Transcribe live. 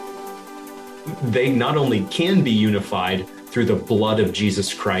they not only can be unified through the blood of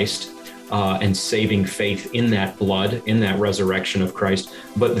Jesus Christ and saving faith in that blood, in that resurrection of Christ,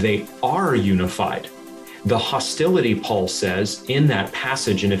 but they are unified. The hostility, Paul says, in that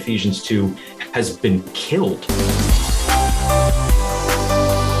passage in Ephesians 2 has been killed.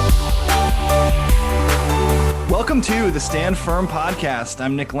 Welcome to the Stand Firm podcast.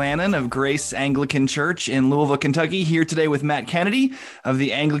 I'm Nick Lannon of Grace Anglican Church in Louisville, Kentucky, here today with Matt Kennedy of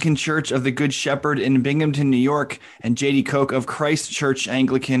the Anglican Church of the Good Shepherd in Binghamton, New York, and JD Koch of Christ Church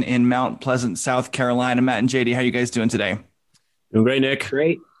Anglican in Mount Pleasant, South Carolina. Matt and JD, how are you guys doing today? Doing great, Nick.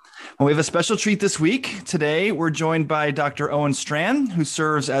 Great. Well, we have a special treat this week. Today, we're joined by Dr. Owen Strachan, who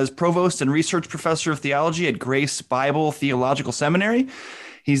serves as Provost and Research Professor of Theology at Grace Bible Theological Seminary.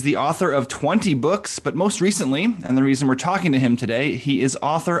 He's the author of 20 books, but most recently, and the reason we're talking to him today, he is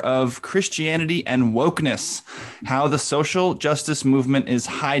author of Christianity and Wokeness, How the Social Justice Movement is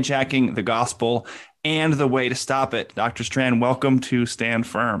Hijacking the Gospel and the Way to Stop It. Dr. Strachan, welcome to Stand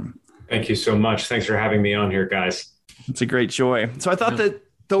Firm. Thank you so much. Thanks for having me on here, guys. It's a great joy. So I thought that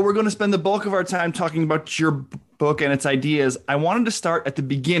though we're going to spend the bulk of our time talking about your book and its ideas, I wanted to start at the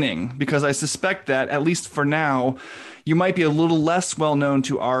beginning because I suspect that, at least for now, you might be a little less well known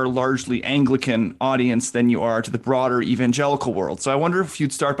to our largely Anglican audience than you are to the broader evangelical world. So I wonder if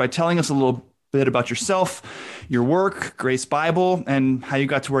you'd start by telling us a little bit about yourself, your work, Grace Bible, and how you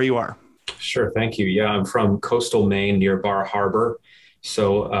got to where you are. Sure. Thank you. Yeah, I'm from coastal Maine near Bar Harbor.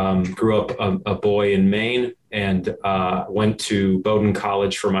 So grew up a boy in Maine and went to Bowdoin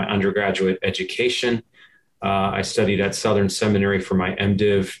College for my undergraduate education. I studied at Southern Seminary for my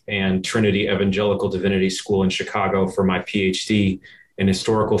MDiv and Trinity Evangelical Divinity School in Chicago for my PhD in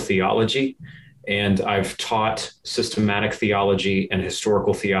historical theology. And I've taught systematic theology and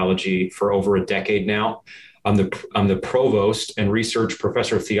historical theology for over a decade now. I'm the Provost and Research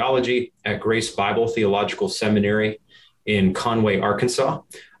Professor of Theology at Grace Bible Theological Seminary in Conway, Arkansas.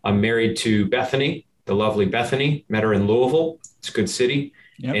 I'm married to Bethany, the lovely Bethany. Met her in Louisville. It's a good city.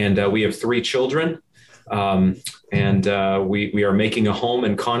 Yep. And we have 3 children. We are making a home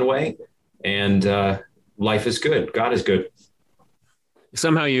in Conway, and life is good. God is good.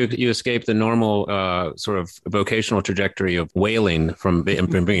 Somehow you escaped the normal sort of vocational trajectory of whaling from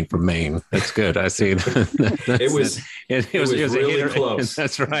being from Maine. That's good. I see. It was really close.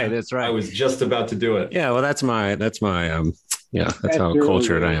 That's right. I was just about to do it. Yeah. Well, that's how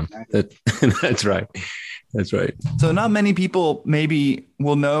cultured I am. That's right. That's right. So not many people maybe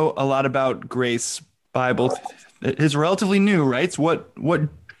will know a lot about Grace Bible. It's relatively new, right? So what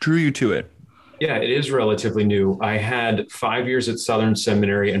drew you to it? Yeah, it is relatively new. I had 5 years at Southern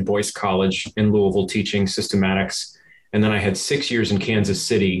Seminary and Boyce College in Louisville teaching systematics. And then I had 6 years in Kansas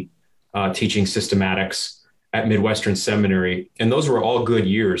City teaching systematics at Midwestern Seminary. And those were all good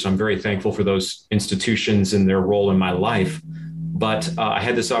years. I'm very thankful for those institutions and their role in my life. But I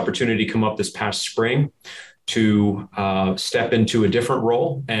had this opportunity come up this past spring to step into a different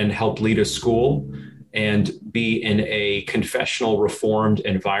role and help lead a school and be in a confessional reformed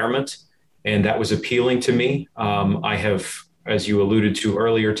environment. And that was appealing to me. I have, as you alluded to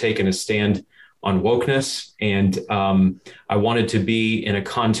earlier, taken a stand on wokeness. And I wanted to be in a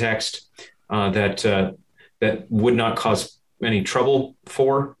context that would not cause any trouble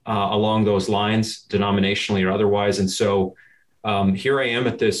for along those lines, denominationally or otherwise. And so here I am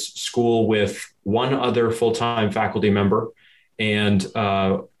at this school with one other full-time faculty member and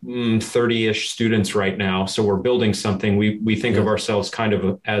 30-ish students right now. So we're building something. We think of ourselves kind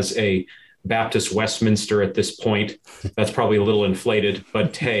of as a Baptist Westminster at this point. That's probably a little inflated,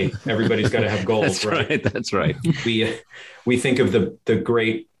 but hey, everybody's got to have goals, right? That's right. We think of the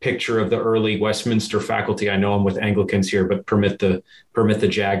great picture of the early Westminster faculty. I know I'm with Anglicans here, but permit the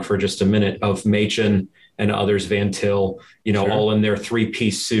jag for just a minute, of Machen and others, Van Til, sure, all in their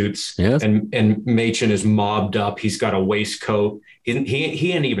 3-piece suits. Yes. And Machen is mobbed up. He's got a waistcoat.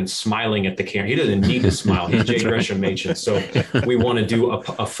 He ain't even smiling at the camera. He doesn't need to smile. He's J. Gresham Machen. So we want to do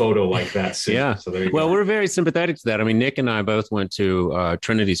a photo like that soon. Yeah. So there you go. We're very sympathetic to that. I mean, Nick and I both went to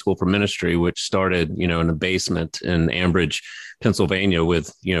Trinity School for Ministry, which started, in a basement in Ambridge, Pennsylvania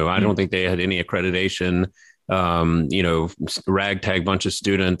with, I don't think they had any accreditation. Ragtag bunch of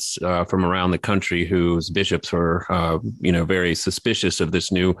students from around the country whose bishops were, very suspicious of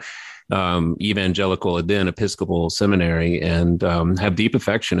this new evangelical then Episcopal seminary, and have deep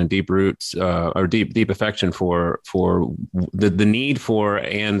affection and deep roots, or deep affection for the need for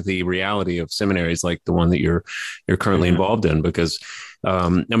and the reality of seminaries like the one that you're currently involved in. Because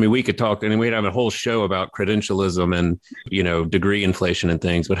we could talk, and we'd have a whole show about credentialism and degree inflation and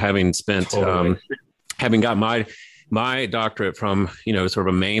things. But having spent having got my my doctorate from, sort of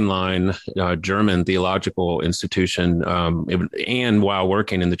a mainline German theological institution, and while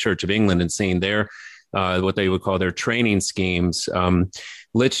working in the Church of England and seeing their what they would call their training schemes.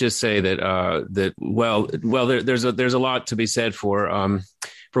 Let's just say that there's a lot to be said for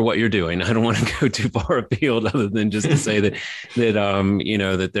what you're doing. I don't want to go too far afield, other than just to say that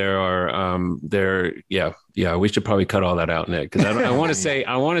there are we should probably cut all that out, Nick, because I want to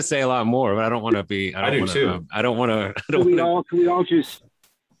say a lot more, but I don't want to be. I do too. I don't want to. Could we all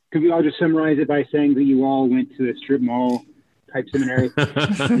just summarize it by saying that you all went to a strip mall type seminary?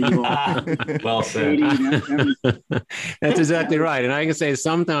 Well said. That's exactly right. And I can say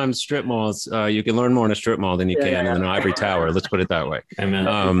sometimes strip malls, you can learn more in a strip mall than you can in an ivory tower. Let's put it that way.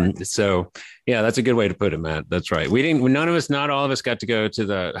 Amen. So yeah, that's a good way to put it, Matt. That's right. Not all of us got to go to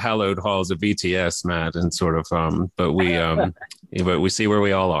the hallowed halls of VTS, Matt, and sort of, but we see where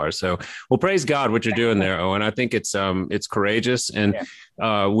we all are. So, well, praise God what you're doing there, Owen. I think it's courageous, and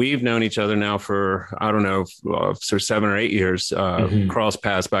we've known each other now for, I don't know, sort of 7 or 8 years, cross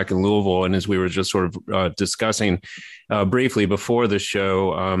paths back in Louisville. And as we were just sort of discussing briefly before the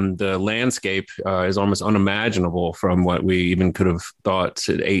show, the landscape is almost unimaginable from what we even could have thought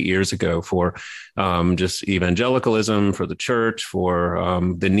 8 years ago for just evangelicalism, for the church, for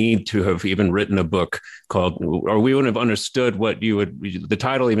the need to have even written a book called, or we wouldn't have understood what the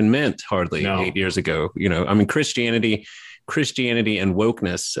title even meant hardly 8 years ago. Christianity and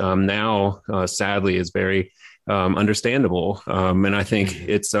wokeness now, sadly, is very understandable. And I think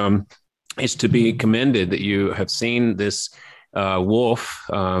it's to be commended that you have seen this wolf,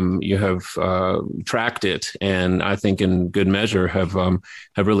 you have tracked it, and I think in good measure have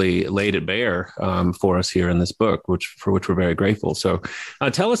really laid it bare for us here in this book, for which we're very grateful. So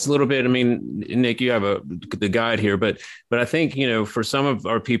tell us a little bit. I mean, Nick, you have the guide here, but I think, for some of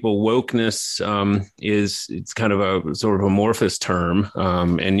our people, wokeness it's kind of a sort of amorphous term,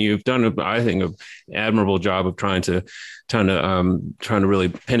 and you've done, I think, an admirable job of trying to really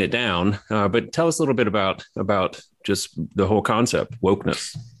pin it down. But tell us a little bit about just the whole concept,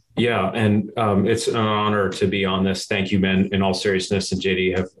 wokeness. Yeah. And it's an honor to be on this. Thank you, Ben, in all seriousness. And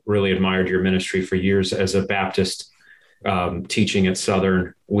JD, have really admired your ministry for years as a Baptist teaching at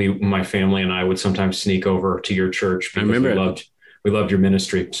Southern. My family and I would sometimes sneak over to your church because we loved your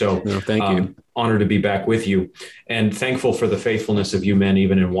ministry. So thank you. Honored to be back with you, and thankful for the faithfulness of you men,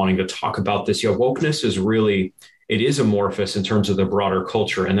 even in wanting to talk about this. Wokeness is really, it is amorphous in terms of the broader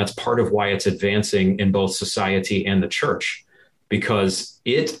culture. And that's part of why it's advancing in both society and the church, because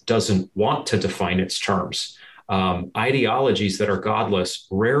it doesn't want to define its terms. Ideologies that are godless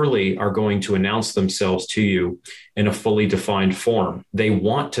rarely are going to announce themselves to you in a fully defined form. They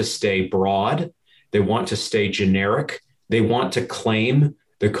want to stay broad. They want to stay generic. They want to claim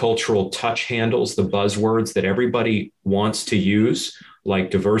the cultural touch handles, the buzzwords that everybody wants to use, like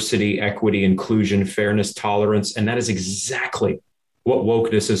diversity, equity, inclusion, fairness, tolerance. And that is exactly what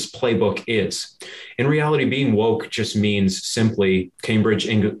wokeness's playbook is. In reality, being woke just means simply, Cambridge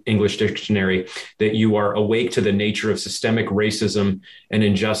English Dictionary, that you are awake to the nature of systemic racism and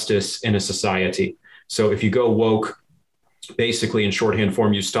injustice in a society. So if you go woke, basically in shorthand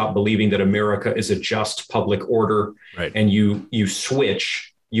form, you stop believing that America is a just public order, right? And you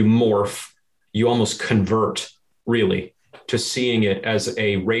switch, you morph, you almost convert, really, to seeing it as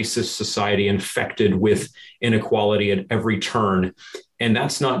a racist society infected with inequality at every turn. And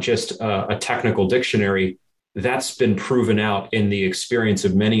that's not just a technical dictionary. That's been proven out in the experience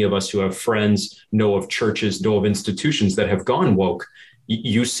of many of us who have friends, know of churches, know of institutions that have gone woke.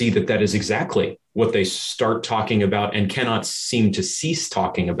 You see that is exactly what they start talking about and cannot seem to cease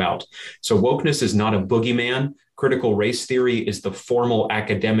talking about. So wokeness is not a boogeyman. Critical race theory is the formal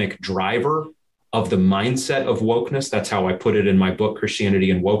academic driver of the mindset of wokeness. That's how I put it in my book,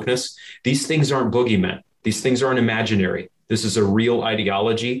 Christianity and Wokeness. These things aren't boogeymen. These things aren't imaginary. This is a real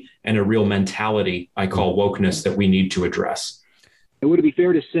ideology and a real mentality I call wokeness that we need to address. Would it be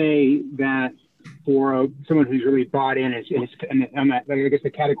fair to say that for someone who's really bought in, and I'm that, I guess,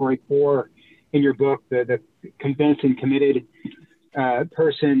 the category 4 in your book, the convinced and committed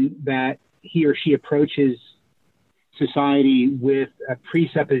person, that he or she approaches society with a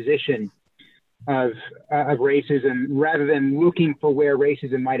presupposition of racism rather than looking for where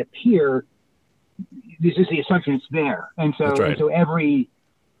racism might appear? This is the assumption it's there, and so right. And so every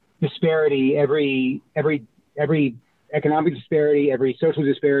disparity, every economic disparity, every social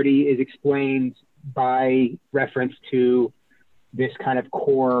disparity is explained by reference to this kind of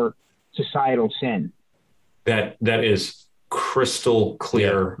core societal sin. That is crystal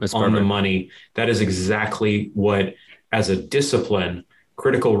clear on the money. That is exactly what, as a discipline,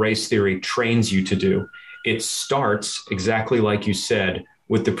 critical race theory trains you to do. It starts exactly like you said,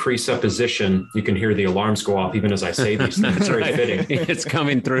 with the presupposition. You can hear the alarms go off even as I say these things. It's very fitting. It's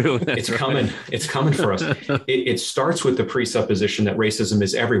coming through. It's coming. It's coming for us. It starts with the presupposition that racism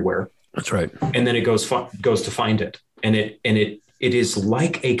is everywhere. That's right. And then it goes to find it. And it is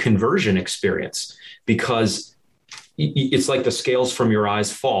like a conversion experience, because it's like the scales from your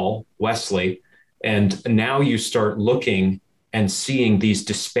eyes fall, Wesley. And now you start looking and seeing these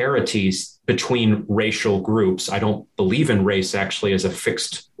disparities between racial groups. I don't believe in race actually as a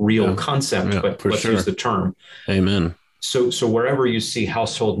fixed real concept, but let's use the term. Amen. So wherever you see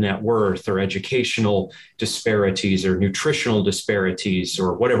household net worth or educational disparities or nutritional disparities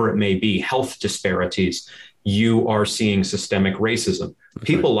or whatever it may be, health disparities, you are seeing systemic racism.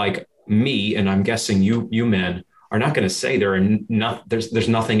 People like me, and I'm guessing you men, are not going to say there's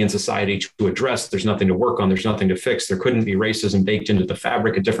nothing in society to address. There's nothing to work on. There's nothing to fix. There couldn't be racism baked into the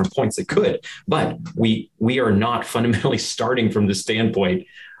fabric at different points. It could, but we are not fundamentally starting from the standpoint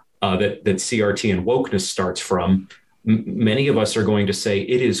that CRT and wokeness starts from. Many of us are going to say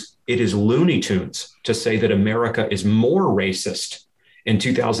it is Looney Tunes to say that America is more racist in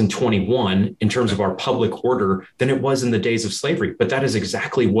 2021 in terms of our public order than it was in the days of slavery. But that is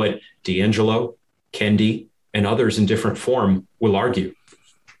exactly what D'Angelo, Kendi, and others in different form will argue.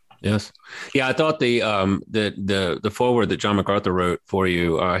 Yes. Yeah, I thought the foreword that John MacArthur wrote for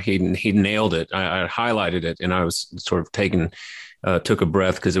you, he nailed it. I highlighted it, and I was sort of took a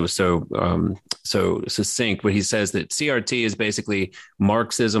breath because it was so succinct. But he says that CRT is basically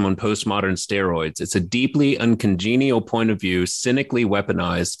Marxism on postmodern steroids. It's a deeply uncongenial point of view, cynically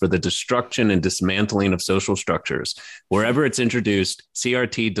weaponized for the destruction and dismantling of social structures. Wherever it's introduced,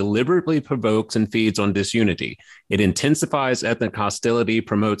 CRT deliberately provokes and feeds on disunity. It intensifies ethnic hostility,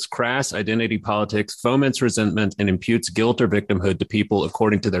 promotes crass identity politics, foments resentment, and imputes guilt or victimhood to people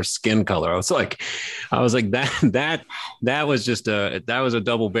according to their skin color. I was like that was just that was a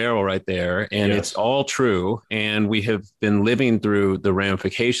double barrel right there. And It's all true. And we have been living through the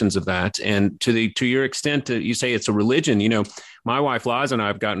ramifications of that. And to your extent, you say it's a religion, my wife Liza and I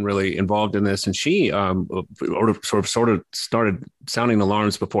have gotten really involved in this, and she sort of started sounding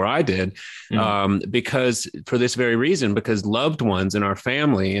alarms before I did, because for this very reason, because loved ones in our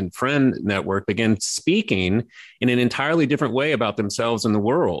family and friend network began speaking in an entirely different way about themselves in the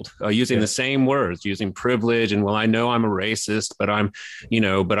world, using the same words, using privilege, and I know I'm a racist, but I'm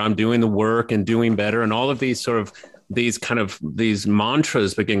doing the work and doing better, and all of these these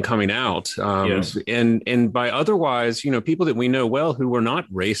mantras begin coming out, and by otherwise, people that we know well who were not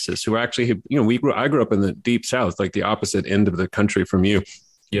racist, who actually, I grew up in the deep South, like the opposite end of the country from you,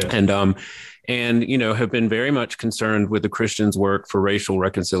 and have been very much concerned with the Christians' work for racial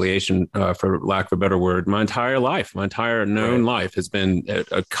reconciliation, for lack of a better word. My entire life, my entire known life has been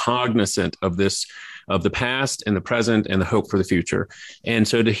a cognizant of this, of the past and the present and the hope for the future. And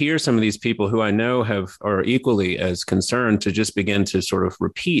so to hear some of these people who I know are equally as concerned to just begin to sort of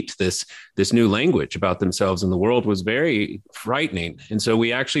repeat this new language about themselves in the world was very frightening. And so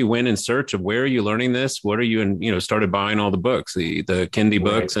we actually went in search of, where are you learning this? What are you, and started buying all the books, the Kendi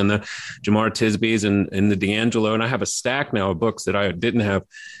books and the Jamar Tisby's and the D'Angelo. And I have a stack now of books that I didn't have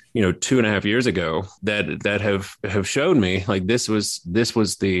 2.5 years ago that have showed me, like, this was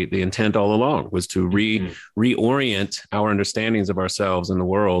the intent all along, was to reorient our understandings of ourselves and the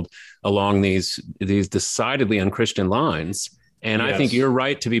world along these decidedly unchristian lines. And I think you're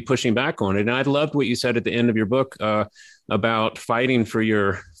right to be pushing back on it. And I loved what you said at the end of your book about fighting for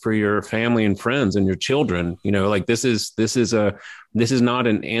your family and friends and your children. Like this is not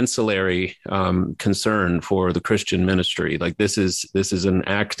an ancillary concern for the Christian ministry. Like this is an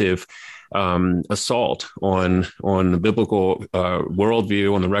active assault on the biblical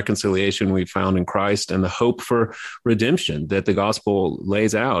worldview, on the reconciliation we found in Christ, and the hope for redemption that the gospel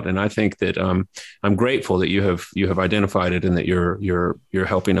lays out. And I think that I'm grateful that you have identified it, and that you're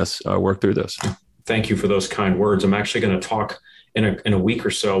helping us work through this. Thank you for those kind words. I'm actually going to talk in a week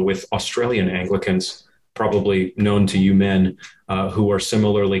or so with Australian Anglicans, probably known to you men, who are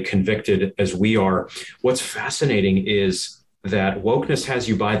similarly convicted as we are. What's fascinating is that wokeness has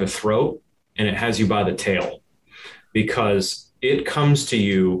you by the throat and it has you by the tail, because it comes to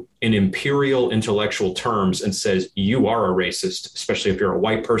you in imperial intellectual terms and says you are a racist, especially if you're a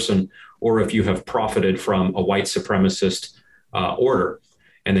white person or if you have profited from a white supremacist order.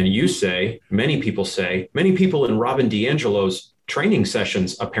 And then you say, many people in Robin DiAngelo's training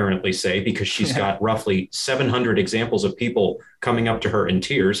sessions apparently say, because she's got roughly 700 examples of people coming up to her in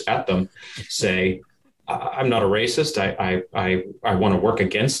tears at them, say, I'm not a racist. I want to work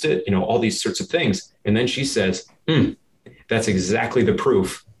against it. All these sorts of things. And then she says, that's exactly the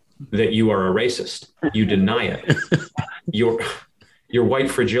proof that you are a racist. You deny it. Your white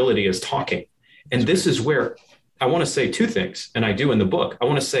fragility is talking. And this is where I want to say two things, and I do in the book. I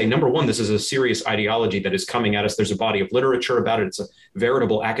want to say, number one, this is a serious ideology that is coming at us. There's a body of literature about it. It's a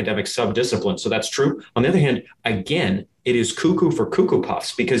veritable academic subdiscipline. So that's true. On the other hand, again, it is cuckoo for cuckoo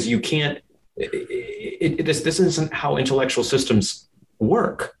puffs, because you can't, this isn't how intellectual systems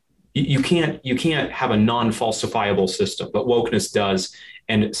work. You can't have a non-falsifiable system, but wokeness does.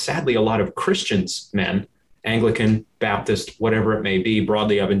 And sadly, a lot of Christians, men, Anglican, Baptist, whatever it may be,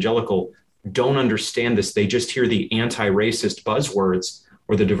 broadly evangelical, don't understand this. They just hear the anti-racist buzzwords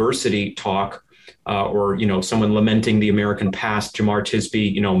or the diversity talk, or, someone lamenting the American past, Jamar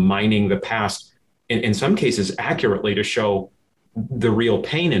Tisby, mining the past, in some cases accurately to show the real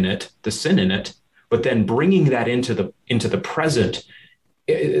pain in it, the sin in it, but then bringing that into the present.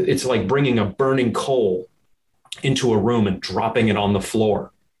 It's like bringing a burning coal into a room and dropping it on the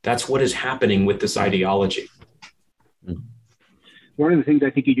floor. That's what is happening with this ideology. One of the things I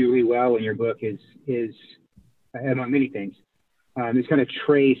think you do really well in your book is among many things, is kind of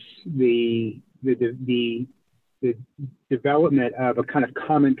trace the development of a kind of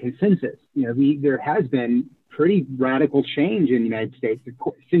common consensus. There has been pretty radical change in the United States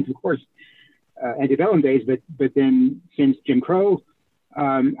since, of course, antebellum days, but then since Jim Crow.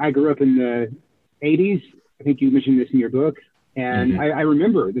 I grew up in the 80s. I think you mentioned this in your book, and I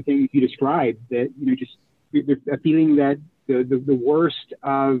remember the things you described. That just a feeling that the worst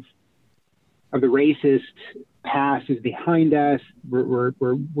of the racist past is behind us.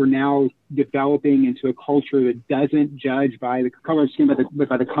 We're now developing into a culture that doesn't judge by the color of skin, but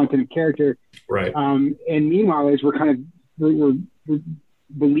by the content of character. Right. And meanwhile, as we're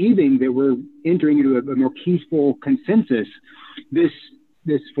believing that we're entering into a more peaceful consensus, this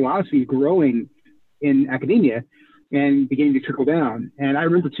philosophy is growing in academia and beginning to trickle down. And I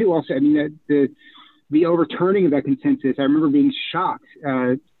remember too, also, that the overturning of that consensus, I remember being shocked.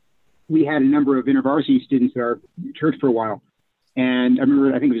 We had a number of InterVarsity students at our church for a while. And I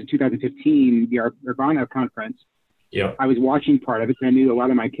remember, I think it was in 2015, the Urbana conference. Yeah. I was watching part of it, and I knew a lot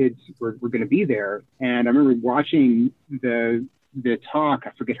of my kids were going to be there. And I remember watching the talk.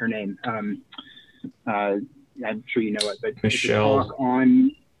 I forget her name. I'm sure you know it, but Michelle. The talk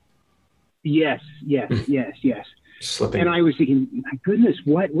on yes. Slipping. And I was thinking, my goodness,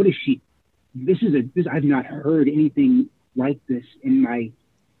 what is she? I've not heard anything like this in my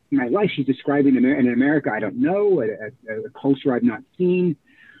life. She's describing an America I don't know, a culture I've not seen.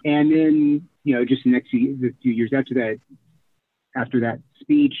 And then, just the few years after that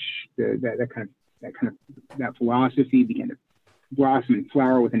speech, that philosophy began to blossom and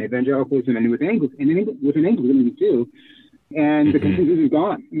flower within evangelicalism and within Anglicanism too. And the consensus is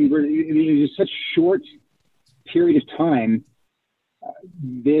gone. It was such a short period of time.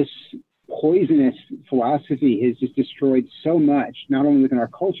 This poisonous philosophy has just destroyed so much, not only within our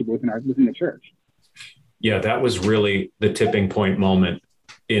culture, but within the church. Yeah, that was really the tipping point moment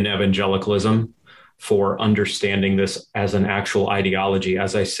in evangelicalism for understanding this as an actual ideology.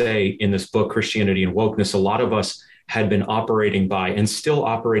 As I say in this book, Christianity and Wokeness, a lot of us had been operating by, and still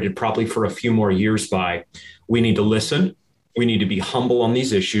operated probably for a few more years by, we need to listen. We need to be humble on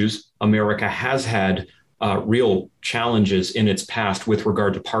these issues. America has had real challenges in its past with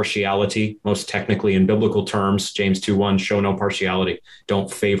regard to partiality, most technically in biblical terms. James 2:1, show no partiality.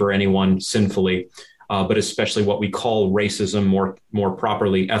 Don't favor anyone sinfully, but especially what we call racism, more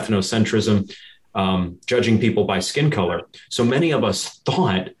properly ethnocentrism, judging people by skin color. So many of us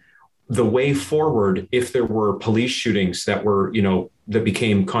thought the way forward, if there were police shootings that were, that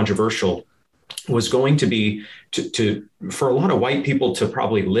became controversial, was going to be to for a lot of white people to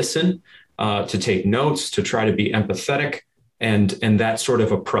probably listen, to take notes, to try to be empathetic, and that sort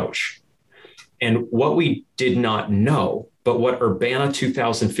of approach. And what we did not know, but what Urbana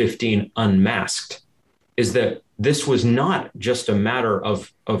 2015 unmasked, is that this was not just a matter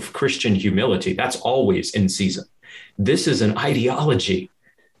of Christian humility. That's always in season. This is an ideology.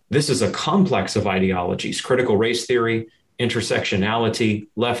 This is a complex of ideologies: critical race theory, intersectionality,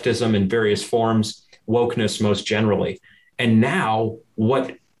 leftism in various forms, wokeness most generally. And now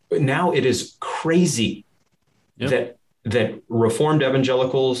it is crazy that Reformed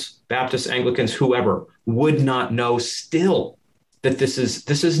evangelicals, Baptists, Anglicans, whoever would not know still that this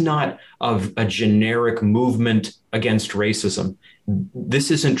is not of a generic movement against racism.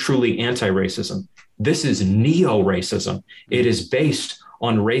 This isn't truly anti-racism. This is neo-racism. It is based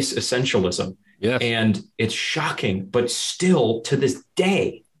on race essentialism. Yes. And it's shocking, but still to this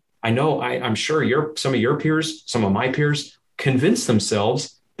day, I'm sure some of your peers, some of my peers convince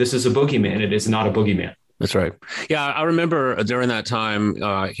themselves this is a boogeyman. It is not a boogeyman. That's right. Yeah, I remember during that time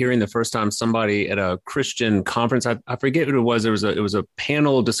hearing the first time somebody at a Christian conference. I forget what it was. It was a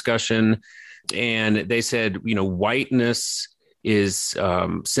panel discussion, and they said, whiteness is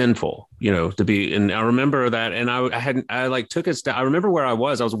sinful, to be. And I remember that, and I like took a step. I remember where I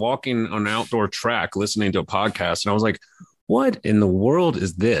was. I was walking on an outdoor track, listening to a podcast, and I was like, what in the world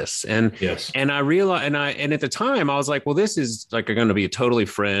is this? And yes. And I realized, and at the time I was like, well, this is like going to be totally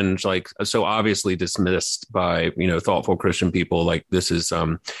fringe, like so obviously dismissed by, thoughtful Christian people. Like this is,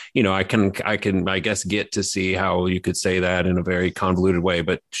 I can, I guess, get to see how you could say that in a very convoluted way,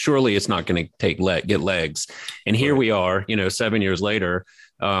 but surely it's not going to get legs. And here we are, 7 years later,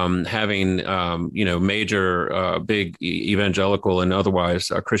 having, major, big evangelical and otherwise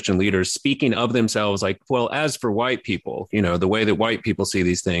Christian leaders speaking of themselves like, well, as for white people, the way that white people see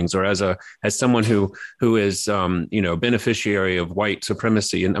these things, or as someone who is, beneficiary of white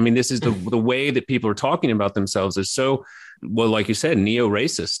supremacy. And I mean, this is the way that people are talking about themselves is so, well, like you said,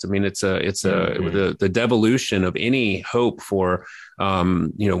 neo-racist. I mean, it's the devolution of any hope for,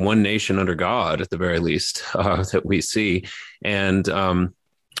 one nation under God at the very least, that we see. And,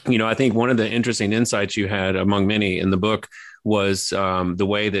 I think one of the interesting insights you had among many in the book was the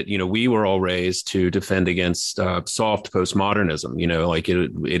way that, we were all raised to defend against soft postmodernism, like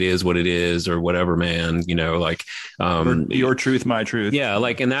it is what it is or whatever, man, like your truth, my truth. Yeah.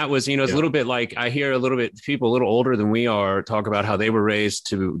 Like, and that was, it's a little bit like I hear a little bit people a little older than we are talk about how they were raised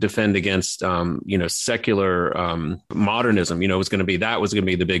to defend against, secular modernism, was going to be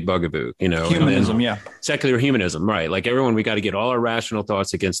the big bugaboo, humanism. Secular humanism. Right. Like everyone, we got to get all our rational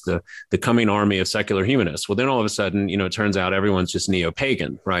thoughts against the coming army of secular humanists. Well, then all of a sudden, it turns out everyone's just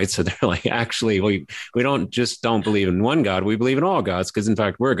neo-pagan, right? So they're like, actually, we don't believe in one God, we believe in all gods because in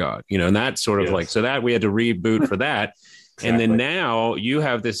fact we're God, and that's sort of like, so that we had to reboot for that. Exactly. And then now you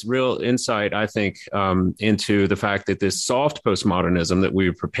have this real insight, I think, into the fact that this soft postmodernism that we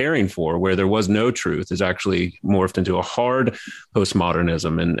were preparing for, where there was no truth, is actually morphed into a hard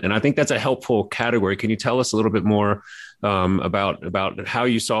postmodernism. And I think that's a helpful category. Can you tell us a little bit more about how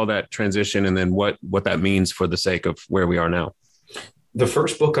you saw that transition and then what that means for the sake of where we are now? The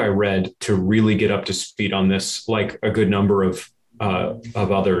first book I read to really get up to speed on this, like a good number of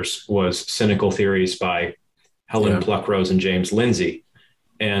others, was Cynical Theories by Helen Pluckrose and James Lindsay.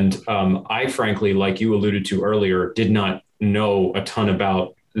 And I frankly, like you alluded to earlier, did not know a ton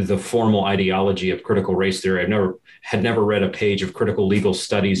about the formal ideology of critical race theory. I had never read a page of critical legal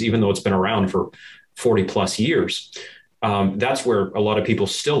studies, even though it's been around for 40 plus years. That's where a lot of people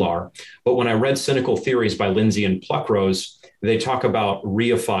still are. But when I read Cynical Theories by Lindsay and Pluckrose, they talk about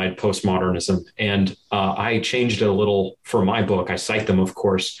reified postmodernism. And I changed it a little for my book. I cite them, of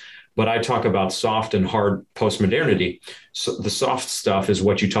course, but I talk about soft and hard postmodernity. So the soft stuff is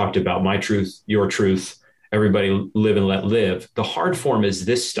what you talked about: my truth, your truth, everybody live and let live. The hard form is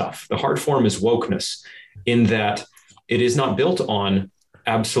this stuff. The hard form is wokeness, in that it is not built on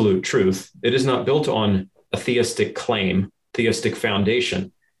absolute truth. It is not built on a theistic claim, theistic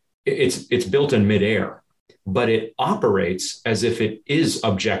foundation. It's built in midair, but it operates as if it is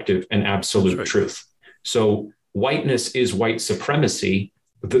objective and absolute truth. So whiteness is white supremacy.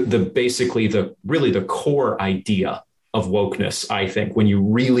 Basically the core idea of wokeness, I think, when you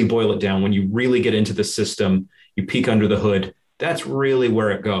really boil it down, when you really get into the system, you peek under the hood, that's really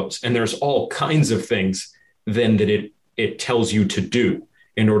where it goes. And there's all kinds of things then that it tells you to do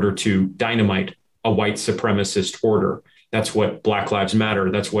in order to dynamite a white supremacist order. That's what Black Lives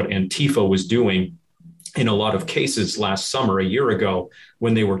Matter, that's what Antifa was doing in a lot of cases last summer, a year ago,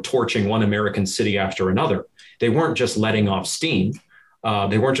 when they were torching one American city after another. They weren't just letting off steam.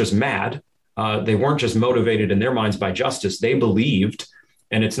 They weren't just mad. They weren't just motivated in their minds by justice. They believed,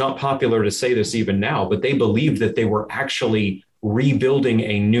 and it's not popular to say this even now, but they believed that they were actually rebuilding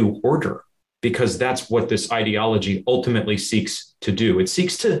a new order, because that's what this ideology ultimately seeks to do.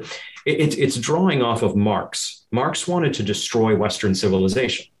 It's drawing off of Marx. Marx wanted to destroy Western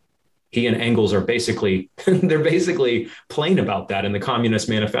civilization. He and Engels are they're basically plain about that in the Communist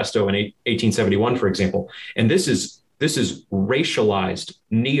Manifesto in 1871, for example. And this is racialized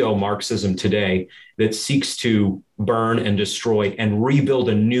neo-Marxism today that seeks to burn and destroy and rebuild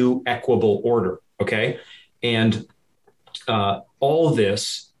a new equitable order. Okay. And all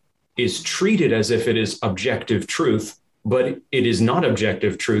this is treated as if it is objective truth, but it is not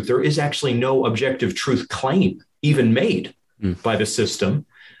objective truth. There is actually no objective truth claim even made by the system.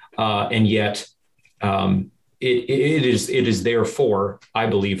 And yet it is therefore, I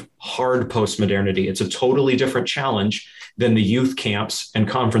believe, hard postmodernity. It's a totally different challenge than the youth camps and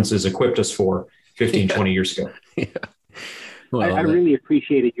conferences equipped us for 15, 20 years ago. Well, I really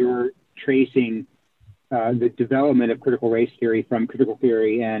appreciated your tracing the development of critical race theory from critical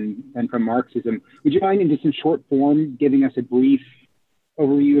theory and from Marxism. Would you mind in just in short form giving us a brief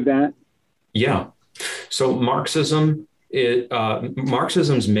overview of that? Yeah. So Marxism's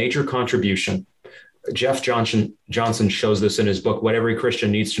major contribution, Jeff Johnson shows this in his book, What Every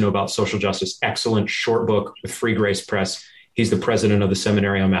Christian Needs to Know About Social Justice. Excellent short book with Free Grace Press. He's the president of the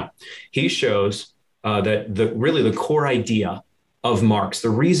seminary I'm at. He shows that the core idea of Marx, the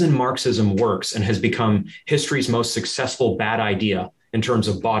reason Marxism works and has become history's most successful bad idea in terms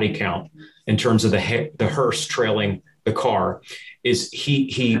of body count, in terms of the hearse trailing the car, is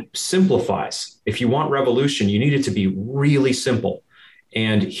he simplifies. If you want revolution, you need it to be really simple.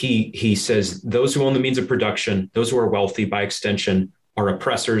 And he says those who own the means of production, those who are wealthy by extension, are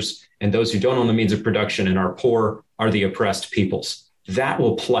oppressors, and those who don't own the means of production and are poor are the oppressed peoples. That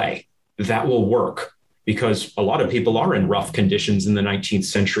will play. That will work, because a lot of people are in rough conditions in the 19th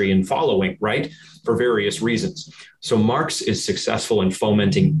century and following, right, for various reasons. So Marx is successful in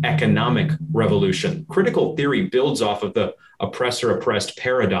fomenting economic revolution. Critical theory builds off of the oppressor-oppressed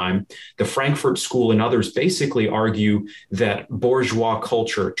paradigm. The Frankfurt School and others basically argue that bourgeois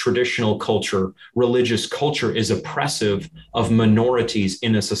culture, traditional culture, religious culture is oppressive of minorities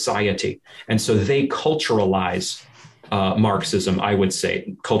in a society. And so they culturalize Marxism, I would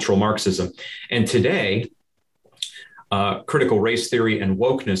say, cultural Marxism. And today, critical race theory and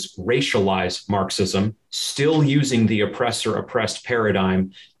wokeness racialize Marxism, still using the oppressor-oppressed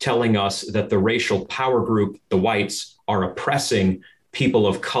paradigm, telling us that the racial power group, the whites, are oppressing people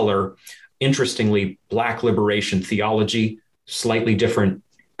of color. Interestingly, Black liberation theology, slightly different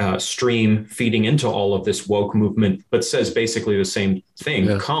stream feeding into all of this woke movement, but says basically the same thing.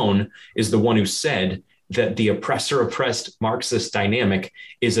 Yeah. Cohn is the one who said that the oppressor-oppressed Marxist dynamic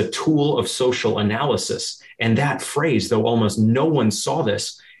is a tool of social analysis. And that phrase, though almost no one saw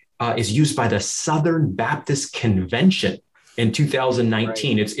this, is used by the Southern Baptist Convention in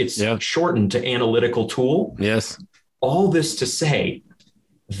 2019. Right. It's shortened to analytical tool. Yes. All this to say,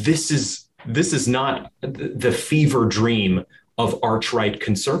 this is not the fever dream of arch-right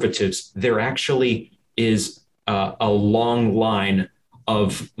conservatives. There actually is a long line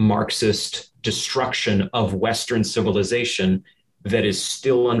of Marxist destruction of Western civilization that is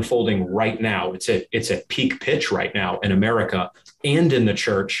still unfolding right now. It's at peak pitch right now in America and in the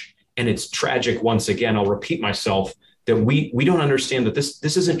church. And it's tragic. Once again, I'll repeat myself, that we don't understand that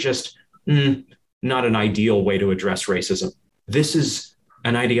this isn't just not an ideal way to address racism. This is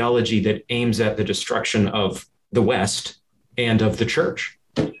an ideology that aims at the destruction of the West and of the church.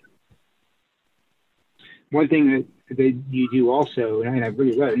 One thing that you do also, and I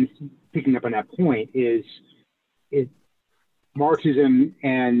really love it, picking up on that point, is Marxism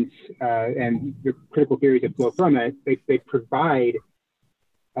and the critical theories that flow from it. They provide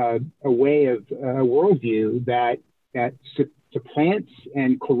a way of a worldview that supplants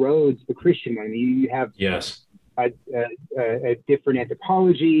and corrodes the Christian one. You have a different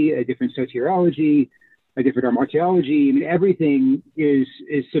anthropology, a different soteriology, a different martiology. I mean, everything is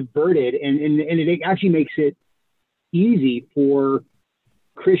subverted, and it actually makes it easy for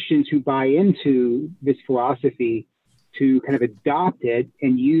Christians who buy into this philosophy to kind of adopt it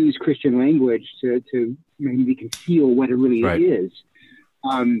and use Christian language to maybe conceal what it really is.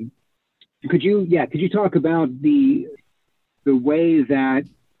 Could you talk about the way that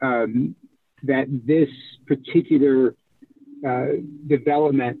that this particular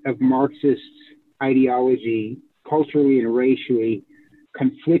development of Marxist ideology, culturally and racially,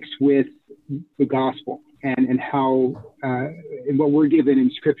 conflicts with the gospel and how and what we're given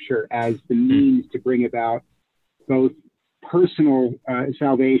in Scripture as the means to bring about both personal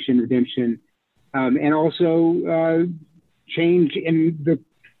salvation, redemption, and also change in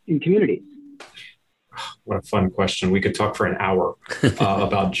communities? What a fun question. We could talk for an hour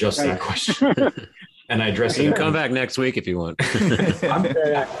about just that question. And I address it. You can come back next week if you want.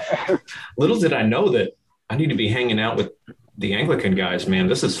 Little did I know that I need to be hanging out with the Anglican guys, man.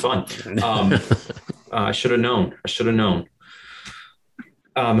 This is fun. I should have known.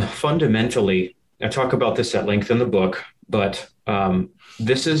 Fundamentally, I talk about this at length in the book, but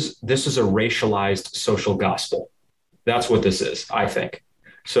this is a racialized social gospel. That's what this is, I think.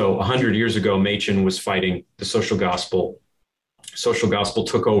 So 100 years ago, Machen was fighting the social gospel. Social gospel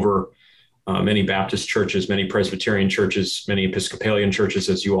took over many Baptist churches, many Presbyterian churches, many Episcopalian churches,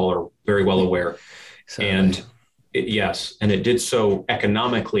 as you all are very well aware. Sorry. And it did so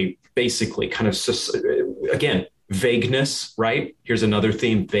economically, basically, kind of, again, vagueness, right? Here's another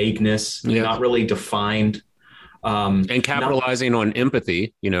theme, vagueness, not really defined. And capitalizing on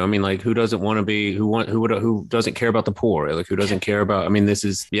empathy, I mean, like, who doesn't want to be, who doesn't care about the poor? Like, who doesn't care about, I mean, this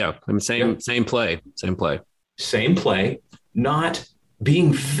is, same play, not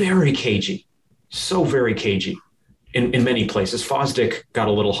being very cagey, so very cagey in many places. Fosdick got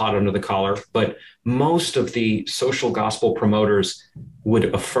a little hot under the collar, but most of the social gospel promoters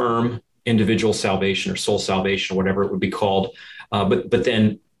would affirm individual salvation or soul salvation, whatever it would be called. But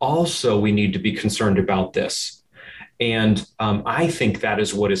then also we need to be concerned about this. And I think that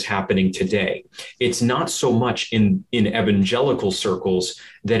is what is happening today. It's not so much in evangelical circles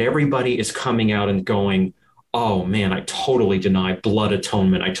that everybody is coming out and going, oh man, I totally deny blood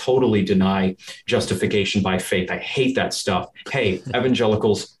atonement. I totally deny justification by faith. I hate that stuff. Hey,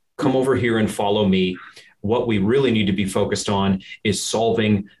 evangelicals, come over here and follow me. What we really need to be focused on is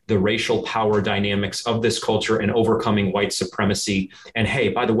solving the racial power dynamics of this culture and overcoming white supremacy. And hey,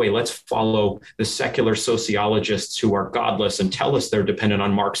 by the way, let's follow the secular sociologists who are godless and tell us they're dependent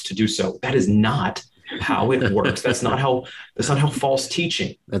on Marx to do so. That is not how it works. That's not how false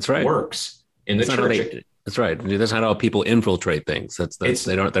teaching works in the church. That's right. That's not how people infiltrate things.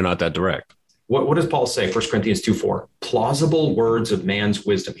 They're not that direct. What does Paul say? 1 Corinthians 2:4, plausible words of man's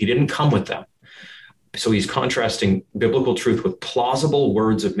wisdom. He didn't come with them. So he's contrasting biblical truth with plausible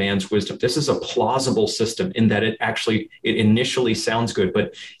words of man's wisdom. This is a plausible system in that it initially sounds good.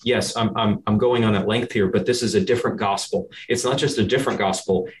 But yes, I'm going on at length here, but this is a different gospel. It's not just a different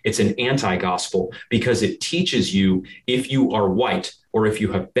gospel. It's an anti-gospel because it teaches you, if you are white or if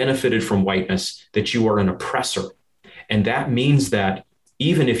you have benefited from whiteness, that you are an oppressor. And that means that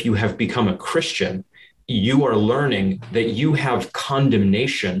even if you have become a Christian, you are learning that you have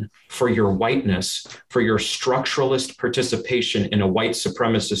condemnation for your whiteness, for your structuralist participation in a white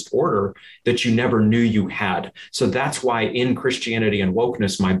supremacist order that you never knew you had. So that's why in Christianity and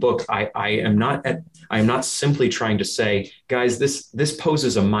Wokeness, my book, I am not simply trying to say, guys, this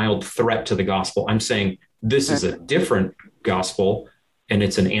poses a mild threat to the gospel. I'm saying this is a different gospel and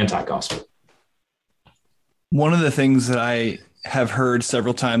it's an anti-gospel. One of the things that I have heard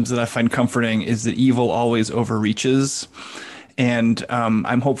several times that I find comforting is that evil always overreaches. And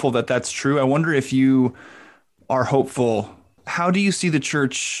I'm hopeful that that's true. I wonder if you are hopeful. How do you see the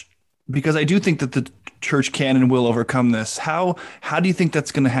church? Because I do think that the church can and will overcome this. How do you think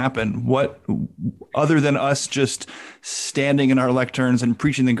that's going to happen? What, other than us just standing in our lecterns and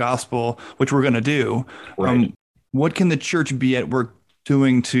preaching the gospel, which we're going to do, right. What can the church be at work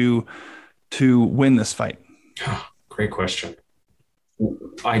doing to win this fight? Great question.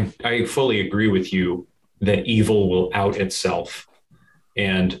 I fully agree with you that evil will out itself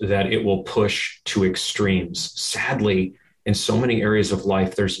and that it will push to extremes. Sadly, in so many areas of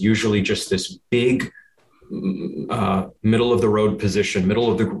life, there's usually just this big middle of the road position,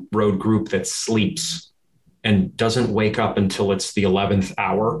 middle of the road group that sleeps and doesn't wake up until it's the 11th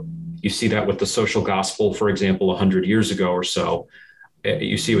hour. You see that with the social gospel, for example, 100 years ago or so.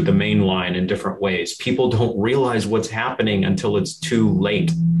 You see with the main line in different ways. People don't realize what's happening until it's too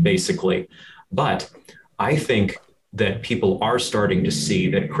late, basically. But I think that people are starting to see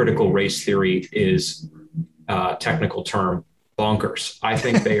that critical race theory is a technical term, bonkers. I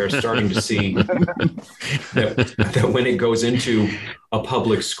think they are starting to see that when it goes into a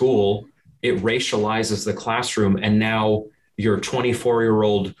public school, it racializes the classroom. And now your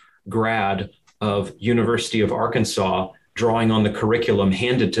 24-year-old grad of University of Arkansas drawing on the curriculum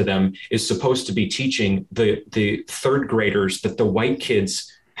handed to them is supposed to be teaching the third graders that the white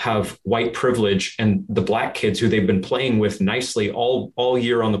kids have white privilege and the black kids who they've been playing with nicely all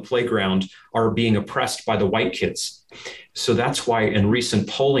year on the playground are being oppressed by the white kids. So that's why in recent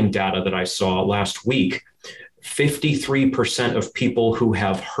polling data that I saw last week, 53% of people who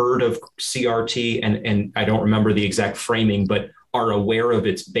have heard of CRT, and I don't remember the exact framing, but are aware of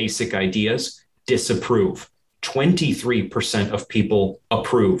its basic ideas, disapprove. 23% of people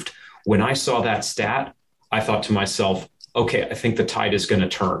approved. When I saw that stat, I thought to myself, okay, I think the tide is going to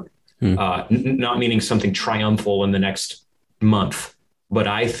turn. Not meaning something triumphal in the next month, but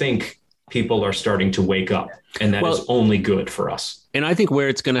I think people are starting to wake up, and that is only good for us. And I think where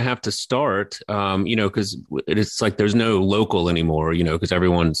it's going to have to start, because it's like there's no local anymore, because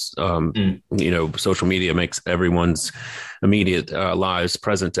everyone's, social media makes everyone's immediate lives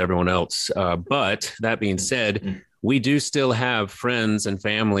present to everyone else. But that being said, we do still have friends and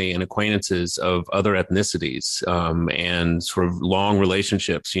family and acquaintances of other ethnicities and sort of long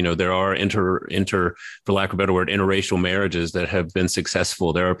relationships. There are for lack of a better word, interracial marriages that have been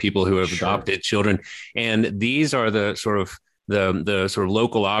successful. There are people who have adopted children. And these are the sort of the sort of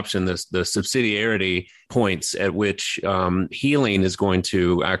local option, the subsidiarity points at which healing is going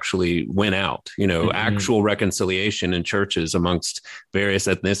to actually win out, actual reconciliation in churches amongst various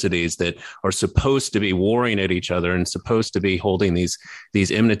ethnicities that are supposed to be warring at each other and supposed to be holding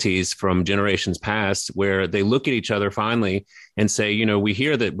these enmities from generations past, where they look at each other finally and say, we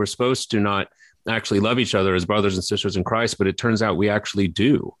hear that we're supposed to not actually love each other as brothers and sisters in Christ, but it turns out we actually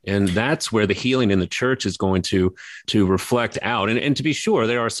do. And that's where the healing in the church is going to reflect out. And to be sure,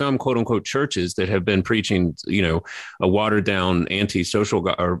 there are some quote unquote churches that have been preaching, a watered down anti-social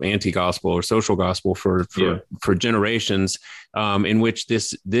or anti-gospel or social gospel for generations, in which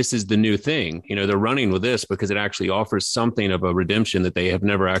this is the new thing. They're running with this because it actually offers something of a redemption that they have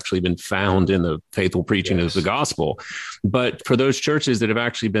never actually been found in the faithful preaching of the gospel. But for those churches that have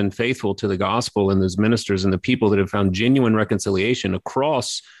actually been faithful to the gospel, and those ministers and the people that have found genuine reconciliation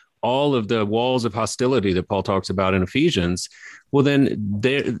across all of the walls of hostility that Paul talks about in Ephesians, well,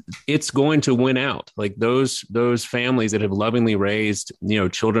 then it's going to win out. Like those families that have lovingly raised,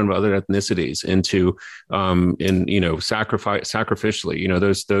 children of other ethnicities into, sacrificially,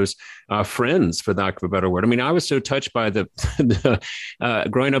 those friends, for lack of a better word. I mean, I was so touched by the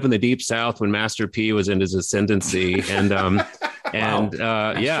growing up in the Deep South when Master P was in his ascendancy, and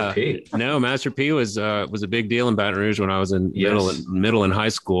Master P was a big deal in Baton Rouge when I was in middle and high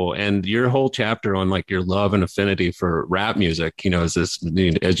school. And your whole chapter on like your love and affinity for rap music, is this,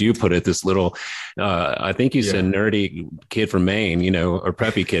 as you put it, this little, I think you said nerdy kid from Maine, or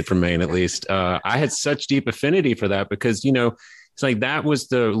preppy kid from Maine, at least. I had such deep affinity for that because, it's like that was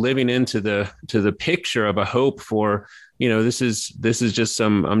the living into the picture of a hope for, this is just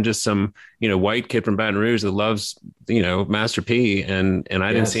some white kid from Baton Rouge that loves, Master P, and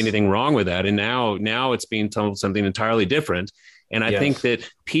I didn't see anything wrong with that. And now it's being told something entirely different. And I think that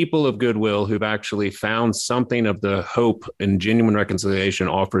people of goodwill who've actually found something of the hope and genuine reconciliation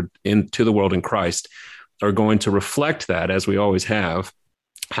offered into the world in Christ are going to reflect that, as we always have,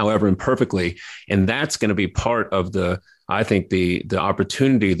 however imperfectly. And that's going to be part of the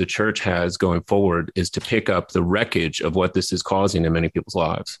opportunity the church has going forward, is to pick up the wreckage of what this is causing in many people's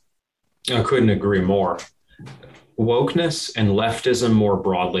lives. I couldn't agree more. Wokeness and leftism more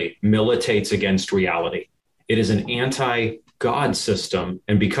broadly militates against reality. It is an anti-God system.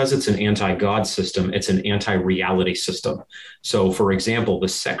 And because it's an anti-God system, it's an anti-reality system. So, for example, the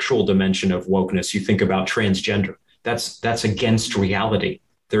sexual dimension of wokeness, you think about transgender, that's against reality.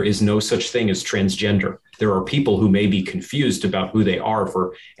 There is no such thing as transgender. There are people who may be confused about who they are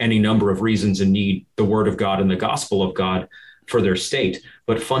for any number of reasons and need the word of God and the gospel of God for their state.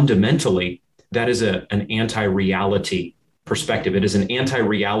 But fundamentally, that is an anti-reality perspective. It is an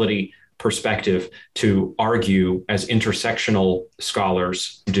anti-reality perspective to argue, as intersectional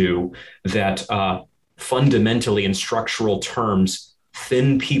scholars do, that fundamentally in structural terms,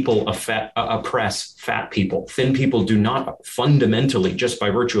 thin people oppress fat people. Thin people do not fundamentally, just by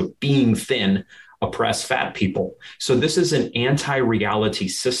virtue of being thin, oppress fat people. So this is an anti-reality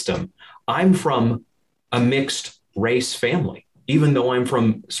system. I'm from a mixed race family, even though I'm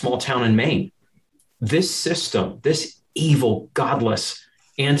from a small town in Maine. This system, this evil, godless,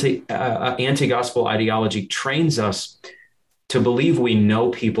 anti-gospel ideology trains us to believe we know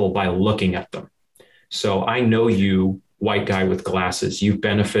people by looking at them. So I know you, white guy with glasses. You've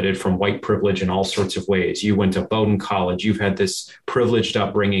benefited from white privilege in all sorts of ways. You went to Bowdoin College. You've had this privileged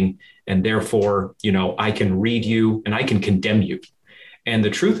upbringing, and therefore, I can read you and I can condemn you. And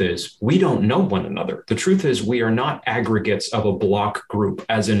the truth is, we don't know one another. The truth is, we are not aggregates of a block group,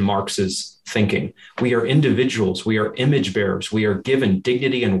 as in Marx's thinking. We are individuals. We are image bearers. We are given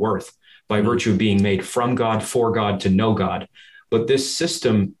dignity and worth by virtue of being made from God, for God, to know God. But this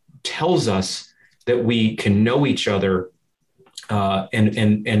system tells us that we can know each other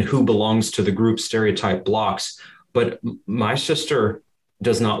and who belongs to the group stereotype blocks. But my sister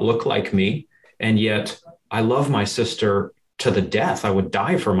does not look like me. And yet I love my sister to the death. I would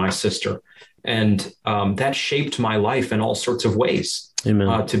die for my sister. And that shaped my life in all sorts of ways.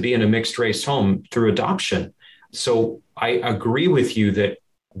 Amen. To be in a mixed race home through adoption. So I agree with you that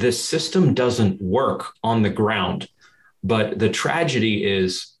this system doesn't work on the ground. But the tragedy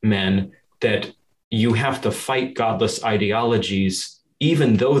is, men, that you have to fight godless ideologies,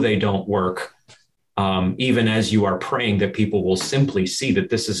 even though they don't work, even as you are praying that people will simply see that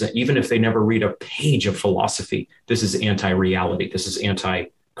this is, even if they never read a page of philosophy, this is anti-reality. This is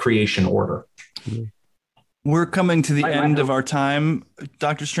anti-creation order. We're coming to the end of our time,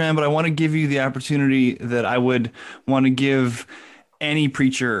 Dr. Strand, but I want to give you the opportunity that I would want to give any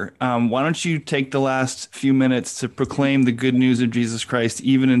preacher. Why don't you take the last few minutes to proclaim the good news of Jesus Christ,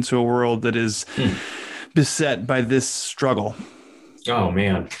 even into a world that is beset by this struggle? Oh,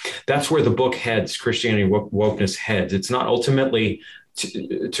 man. That's where the book heads, Christianity Wokeness heads. It's not ultimately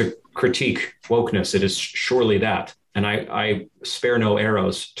to critique wokeness. It is surely that. And I spare no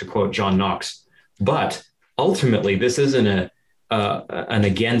arrows, to quote John Knox. But ultimately, this isn't an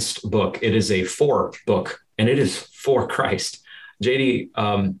against book. It is a for book, and it is for Christ. JD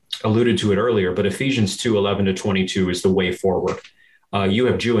alluded to it earlier, but Ephesians 2:11-22 is the way forward. You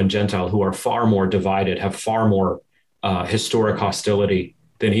have Jew and Gentile who are far more divided, have far more historic hostility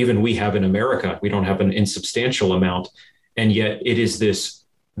than even we have in America. We don't have an insubstantial amount. And yet it is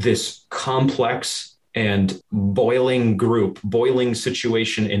this complex and boiling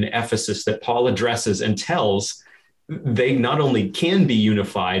situation in Ephesus that Paul addresses and tells they not only can be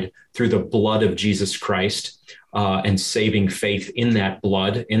unified through the blood of Jesus Christ and saving faith in that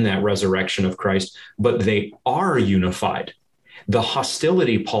blood, in that resurrection of Christ, but they are unified. The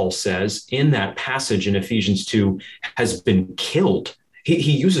hostility, Paul says, in that passage in Ephesians 2 has been killed.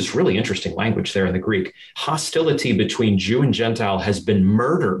 He uses really interesting language there in the Greek. Hostility between Jew and Gentile has been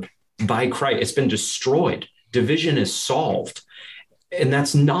murdered by Christ. It's been destroyed. Division is solved. And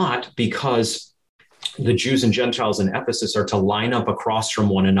that's not because the Jews and Gentiles in Ephesus are to line up across from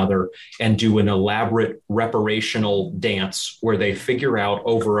one another and do an elaborate reparational dance where they figure out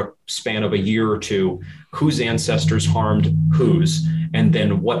over a span of a year or two whose ancestors harmed whose, and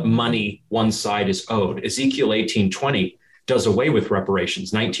then what money one side is owed. Ezekiel 18:20 does away with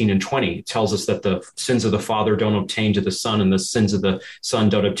reparations. 19 and 20 tells us that the sins of the father don't obtain to the son and the sins of the son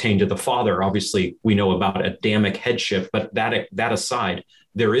don't obtain to the father. Obviously, we know about Adamic headship, but that aside,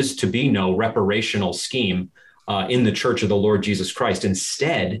 there is to be no reparational scheme in the church of the Lord Jesus Christ.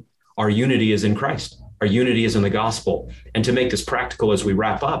 Instead, our unity is in Christ. Our unity is in the gospel. And to make this practical as we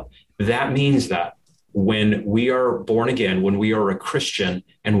wrap up, that means that when we are born again, when we are a Christian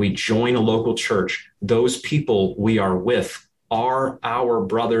and we join a local church, those people we are with are our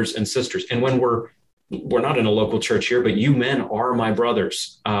brothers and sisters. And when we're not in a local church here, but you men are my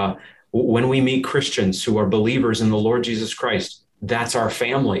brothers. When we meet Christians who are believers in the Lord Jesus Christ, that's our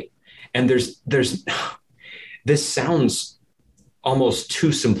family. And there's this sounds almost too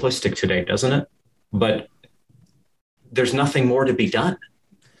simplistic today, doesn't it? But there's nothing more to be done.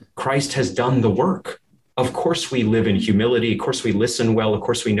 Christ has done the work. Of course, we live in humility. Of course, we listen well. Of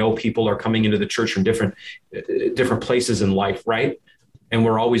course, we know people are coming into the church from different places in life, right? And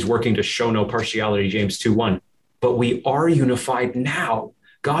we're always working to show no partiality, James 2:1. But we are unified now.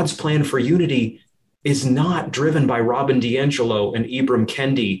 God's plan for unity is not driven by Robin DiAngelo and Ibram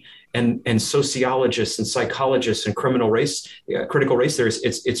Kendi and sociologists and psychologists and critical race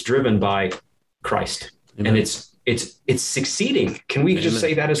theorists. It's driven by Christ. Amen. And it's succeeding. Can we just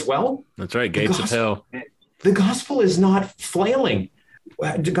say that as well? That's right. Gates of hell. The gospel is not flailing.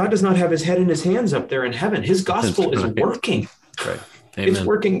 God does not have his head in his hands up there in heaven. His gospel is working. Right. Amen. It's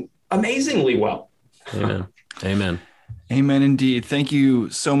working amazingly well. Amen. Amen. Amen, indeed. Thank you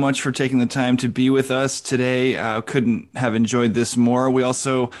so much for taking the time to be with us today. Couldn't have enjoyed this more. We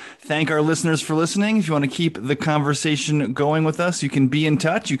also thank our listeners for listening. If you want to keep the conversation going with us, you can be in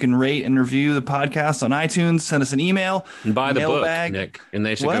touch. You can rate and review the podcast on iTunes. Send us an email. And buy the book, Nick. And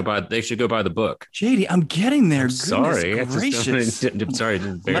they should go buy the book. JD, I'm getting there. Sorry. Gracious. I'm sorry.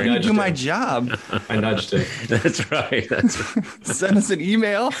 Let me do my job. I nudged it. That's right. Send us an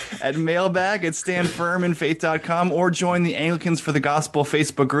email at mailbag@standfirminfaith.com or join the Anglicans for the Gospel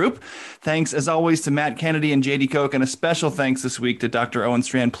Facebook group. Thanks, as always, to Matt Kennedy and JD Koch, and a special thanks this week to Dr. Owen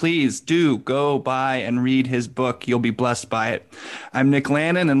Strachan. Please do go buy and read his book. You'll be blessed by it. I'm Nick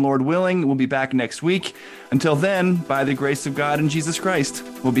Lannon, and Lord willing, we'll be back next week. Until then, by the grace of God and Jesus Christ,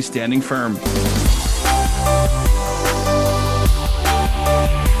 we'll be standing firm.